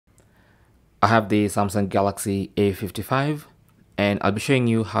I have the Samsung Galaxy A55 and I'll be showing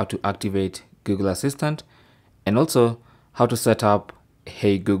you how to activate Google Assistant and also how to set up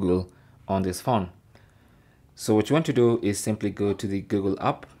Hey Google on this phone. So what you want to do is simply go to the Google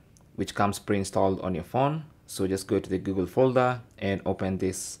app, which comes pre-installed on your phone. So just go to the Google folder and open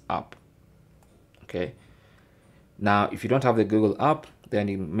this app. Okay. Now, if you don't have the Google app, then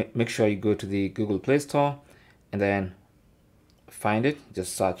you make sure you go to the Google Play Store and then find it.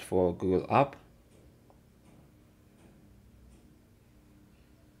 Just search for Google app.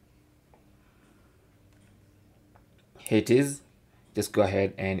 Here it is. Just go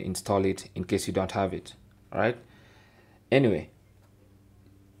ahead and install it in case you don't have it. All right. Anyway,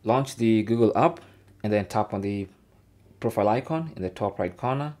 launch the Google app and then tap on the profile icon in the top right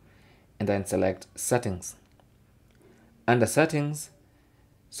corner and then select settings. Under settings,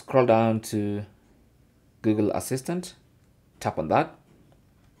 scroll down to Google Assistant, tap on that,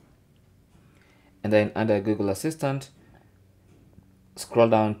 and then under Google Assistant, scroll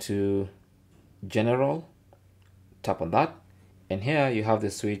down to General, tap on that, and here you have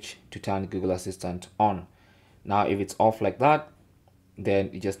the switch to turn Google Assistant on. Now if it's off like that,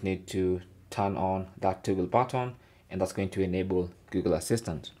 then you just need to turn on that toggle button, and that's going to enable Google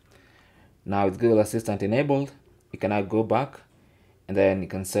Assistant. Now with Google Assistant enabled, you can now go back and then you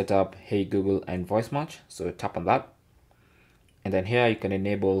can set up Hey Google and voice match. So tap on that, and then here you can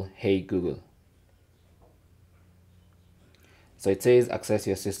enable Hey Google. So it says access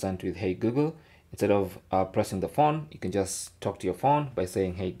your assistant with Hey Google. Instead of pressing the phone, you can just talk to your phone by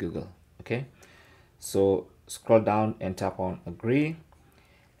saying Hey Google. Okay, so scroll down and tap on agree,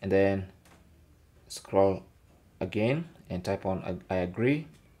 and then scroll again and type on I agree,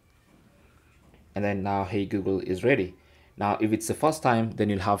 and then now Hey Google is ready. Now if it's the first time, then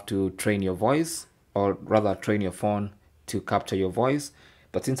you'll have to train your voice, or rather train your phone to capture your voice.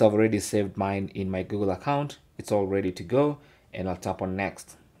 But since I've already saved mine in my Google account, it's all ready to go, and I'll tap on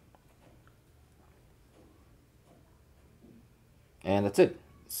next. And that's it.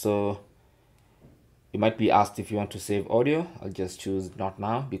 So you might be asked if you want to save audio. I'll just choose not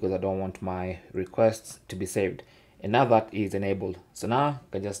now because I don't want my requests to be saved. And now that is enabled. So now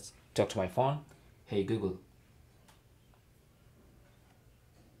I can just talk to my phone. Hey Google.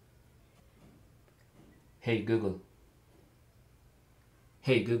 Hey Google.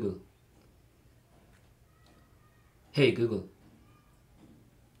 Hey Google. Hey Google.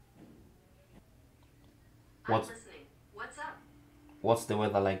 I'm listening. What's up? What's the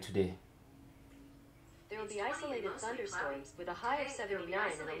weather like today? There will be isolated thunderstorms with a high of 79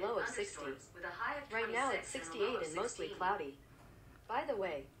 and a low of 60. Right now it's 68 and mostly cloudy. By the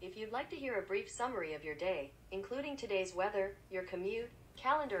way, if you'd like to hear a brief summary of your day, including today's weather, your commute,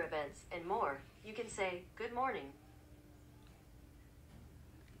 calendar events, and more, you can say, good morning.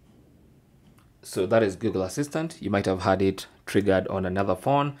 So that is Google Assistant. You might have had it triggered on another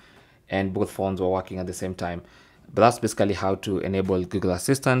phone and both phones were working at the same time. But that's basically how to enable Google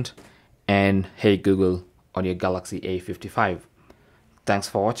Assistant and Hey Google on your Galaxy A55. Thanks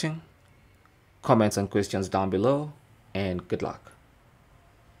for watching. Comments and questions down below, and good luck.